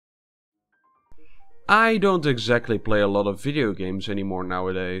I don't exactly play a lot of video games anymore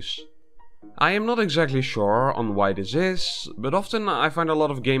nowadays. I am not exactly sure on why this is, but often I find a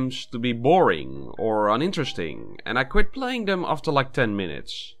lot of games to be boring or uninteresting, and I quit playing them after like 10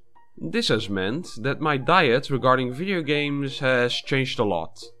 minutes. This has meant that my diet regarding video games has changed a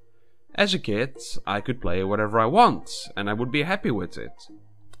lot. As a kid, I could play whatever I want, and I would be happy with it.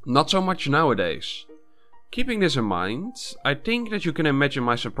 Not so much nowadays. Keeping this in mind, I think that you can imagine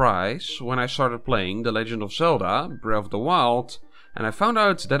my surprise when I started playing The Legend of Zelda Breath of the Wild, and I found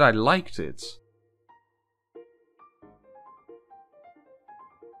out that I liked it.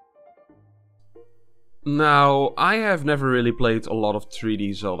 Now, I have never really played a lot of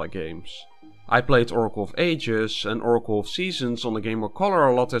 3D Zelda games. I played Oracle of Ages and Oracle of Seasons on the Game Boy Color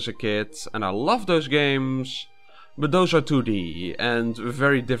a lot as a kid, and I love those games, but those are 2D and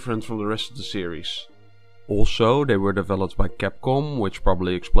very different from the rest of the series. Also, they were developed by Capcom, which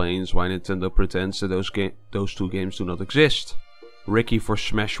probably explains why Nintendo pretends that those two games do not exist. Ricky for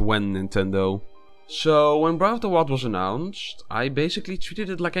Smash when, Nintendo. So, when Breath of the Wild was announced, I basically treated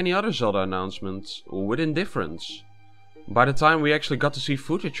it like any other Zelda announcement, with indifference. By the time we actually got to see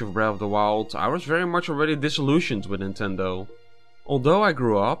footage of Breath of the Wild, I was very much already disillusioned with Nintendo. Although I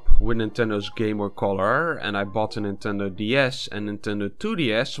grew up with Nintendo's Game Boy Color, and I bought a Nintendo DS and Nintendo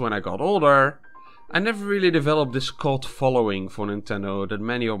 2DS when I got older, I never really developed this cult following for Nintendo that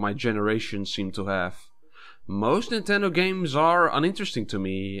many of my generation seem to have. Most Nintendo games are uninteresting to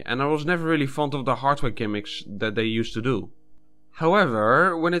me, and I was never really fond of the hardware gimmicks that they used to do.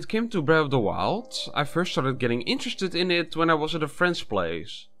 However, when it came to Breath of the Wild, I first started getting interested in it when I was at a friend's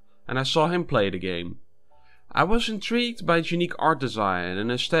place, and I saw him play the game. I was intrigued by its unique art design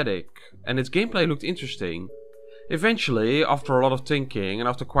and aesthetic, and its gameplay looked interesting. Eventually, after a lot of thinking and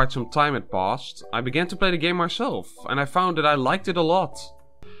after quite some time had passed, I began to play the game myself, and I found that I liked it a lot.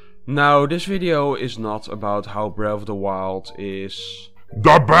 Now, this video is not about how Breath of the Wild is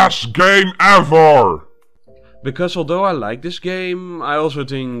the best game ever! Because although I like this game, I also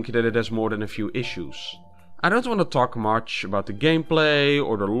think that it has more than a few issues. I don't want to talk much about the gameplay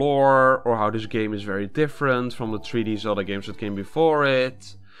or the lore or how this game is very different from the 3D Zelda games that came before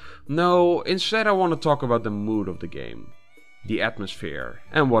it. No, instead I want to talk about the mood of the game, the atmosphere,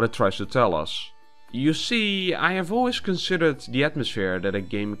 and what it tries to tell us. You see, I have always considered the atmosphere that a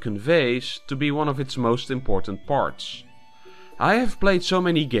game conveys to be one of its most important parts. I have played so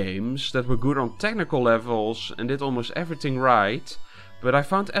many games that were good on technical levels and did almost everything right, but I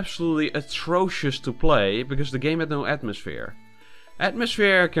found absolutely atrocious to play because the game had no atmosphere.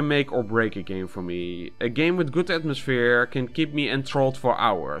 Atmosphere can make or break a game for me. A game with good atmosphere can keep me enthralled for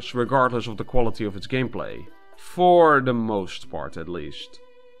hours, regardless of the quality of its gameplay. For the most part, at least.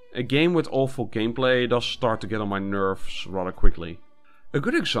 A game with awful gameplay does start to get on my nerves rather quickly. A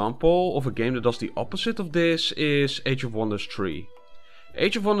good example of a game that does the opposite of this is Age of Wonders 3.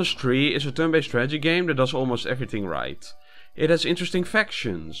 Age of Wonders 3 is a turn-based strategy game that does almost everything right. It has interesting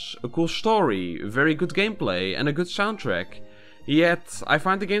factions, a cool story, very good gameplay and a good soundtrack. Yet, I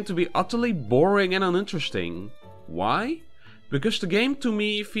find the game to be utterly boring and uninteresting. Why? Because the game to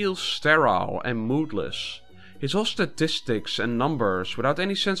me feels sterile and moodless. It's all statistics and numbers without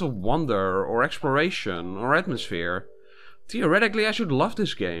any sense of wonder or exploration or atmosphere. Theoretically I should love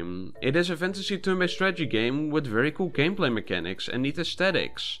this game. It is a fantasy turn-based strategy game with very cool gameplay mechanics and neat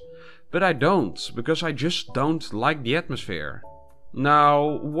aesthetics. But I don't, because I just don't like the atmosphere.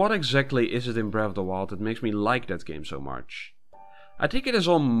 Now, what exactly is it in Breath of the Wild that makes me like that game so much? I think it is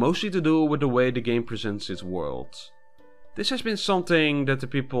all mostly to do with the way the game presents its world. This has been something that the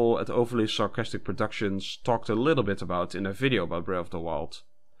people at Overly Sarcastic Productions talked a little bit about in their video about Breath of the Wild.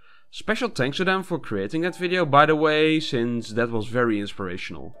 Special thanks to them for creating that video, by the way, since that was very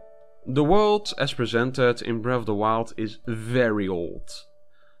inspirational. The world as presented in Breath of the Wild is very old.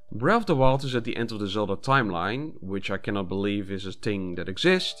 Breath of the Wild is at the end of the Zelda timeline, which I cannot believe is a thing that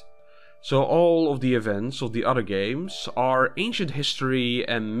exists. So all of the events of the other games are ancient history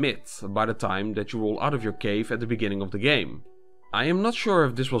and myth by the time that you roll out of your cave at the beginning of the game. I am not sure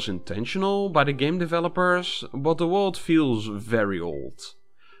if this was intentional by the game developers, but the world feels very old.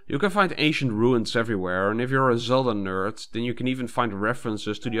 You can find ancient ruins everywhere, and if you're a Zelda nerd, then you can even find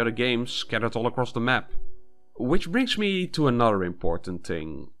references to the other games scattered all across the map. Which brings me to another important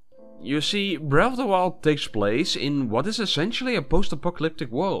thing. You see, Breath of the Wild takes place in what is essentially a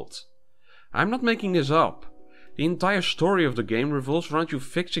post-apocalyptic world. I'm not making this up. The entire story of the game revolves around you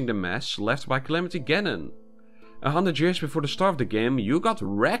fixing the mess left by Calamity Ganon. 100 years before the start of the game, you got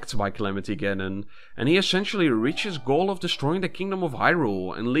wrecked by Calamity Ganon, and he essentially reached his goal of destroying the Kingdom of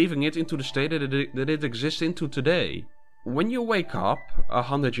Hyrule and leaving it into the state that it exists into today. When you wake up,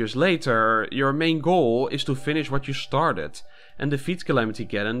 100 years later, your main goal is to finish what you started and defeat Calamity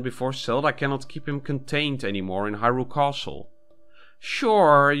Ganon before Zelda cannot keep him contained anymore in Hyrule Castle.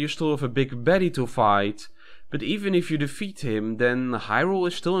 Sure, you still have a big baddie to fight, but even if you defeat him, then Hyrule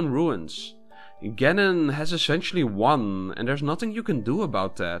is still in ruins. Ganon has essentially won, and there's nothing you can do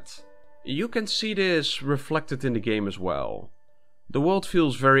about that. You can see this reflected in the game as well. The world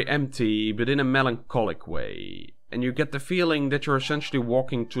feels very empty, but in a melancholic way, and you get the feeling that you're essentially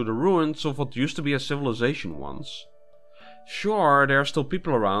walking through the ruins of what used to be a civilization once. Sure, there are still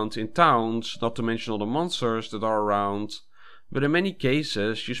people around in towns, not to mention all the monsters that are around, but in many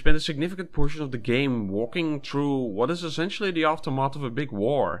cases you spend a significant portion of the game walking through what is essentially the aftermath of a big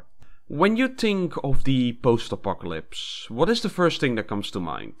war. When you think of the post-apocalypse, what is the first thing that comes to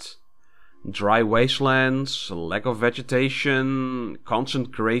mind? Dry wastelands, lack of vegetation,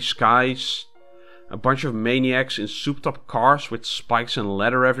 constant grey skies, a bunch of maniacs in souped-up cars with spikes and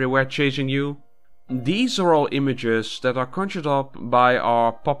leather everywhere chasing you. These are all images that are conjured up by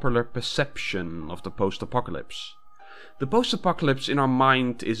our popular perception of the post-apocalypse. The post-apocalypse in our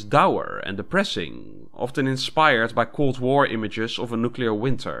mind is dour and depressing, often inspired by Cold War images of a nuclear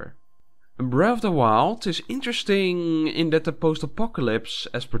winter. Breath of the Wild is interesting in that the post-apocalypse,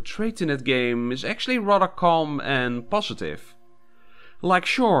 as portrayed in that game, is actually rather calm and positive. Like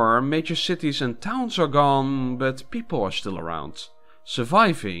sure, major cities and towns are gone, but people are still around,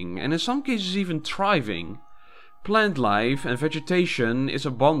 surviving and in some cases even thriving. Plant life and vegetation is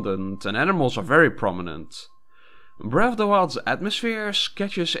abundant and animals are very prominent. Breath of the Wild's atmosphere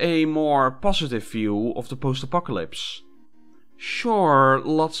sketches a more positive view of the post-apocalypse. Sure,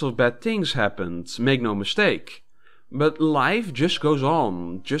 lots of bad things happened, make no mistake. But life just goes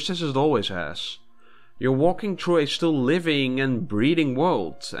on, just as it always has. You're walking through a still living and breathing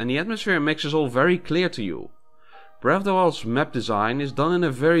world, and the atmosphere makes this all very clear to you. Breath of the Wild's map design is done in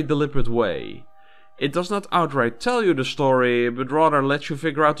a very deliberate way. It does not outright tell you the story, but rather lets you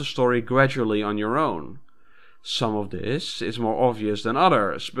figure out the story gradually on your own. Some of this is more obvious than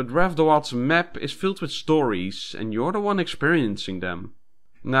others, but Breath of the Wild's map is filled with stories, and you're the one experiencing them.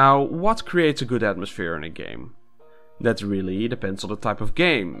 Now, what creates a good atmosphere in a game? That really depends on the type of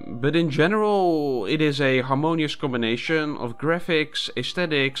game, but in general, it is a harmonious combination of graphics,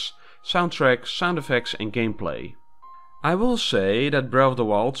 aesthetics, soundtrack, sound effects and gameplay. I will say that Breath of the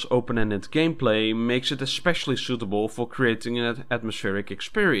Wild's open-ended gameplay makes it especially suitable for creating an atmospheric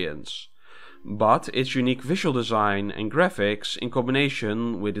experience. But its unique visual design and graphics, in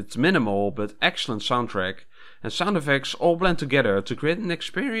combination with its minimal but excellent soundtrack and sound effects, all blend together to create an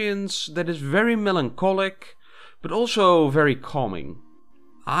experience that is very melancholic, but also very calming.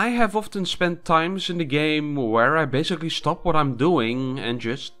 I have often spent times in the game where I basically stop what I'm doing and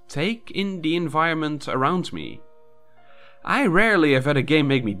just take in the environment around me. I rarely have had a game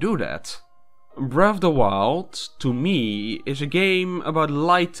make me do that. Breath of the Wild, to me, is a game about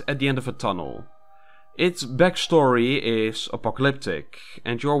light at the end of a tunnel. Its backstory is apocalyptic,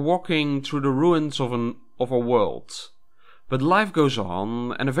 and you're walking through the ruins of a world. But life goes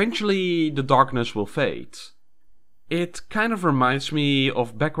on, and eventually the darkness will fade. It kind of reminds me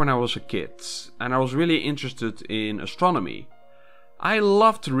of back when I was a kid, and I was really interested in astronomy. I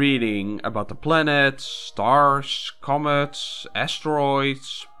loved reading about the planets, stars, comets,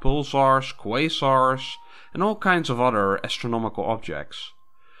 asteroids, pulsars, quasars, and all kinds of other astronomical objects.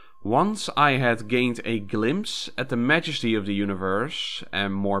 Once I had gained a glimpse at the majesty of the universe,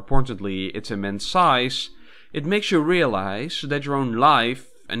 and more importantly its immense size, it makes you realize that your own life,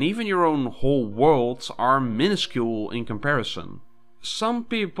 and even your own whole world, are minuscule in comparison. Some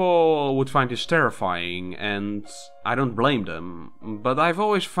people would find this terrifying, and I don't blame them, but I've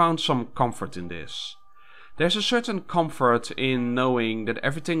always found some comfort in this. There's a certain comfort in knowing that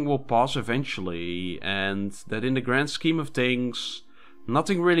everything will pass eventually, and that in the grand scheme of things,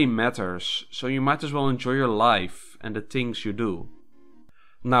 nothing really matters, so you might as well enjoy your life and the things you do.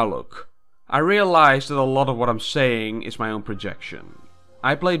 Now look, I realize that a lot of what I'm saying is my own projection.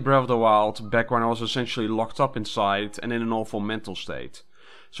 I played Breath of the Wild back when I was essentially locked up inside and in an awful mental state,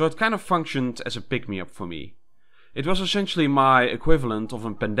 so it kind of functioned as a pick-me-up for me. It was essentially my equivalent of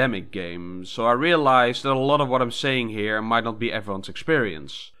a pandemic game, so I realized that a lot of what I'm saying here might not be everyone's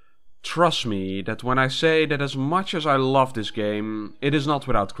experience. Trust me that when I say that as much as I love this game, it is not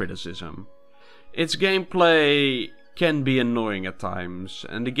without criticism. Its gameplay can be annoying at times,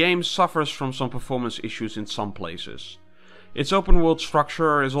 and the game suffers from some performance issues in some places. Its open world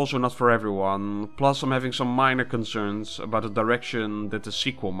structure is also not for everyone, plus I'm having some minor concerns about the direction that the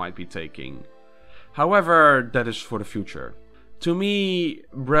sequel might be taking. However, that is for the future. To me,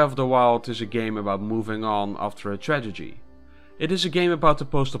 Breath of the Wild is a game about moving on after a tragedy. It is a game about the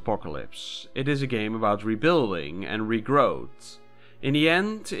post-apocalypse. It is a game about rebuilding and regrowth. In the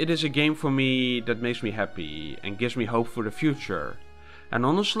end, it is a game for me that makes me happy and gives me hope for the future. And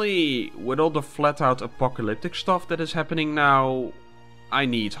honestly, with all the flat out apocalyptic stuff that is happening now, I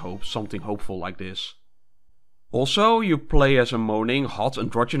need hope, something hopeful like this. Also, you play as a moaning, hot,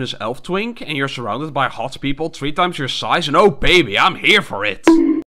 androgynous elf twink and you're surrounded by hot people 3 times your size and oh baby, I'm here for it!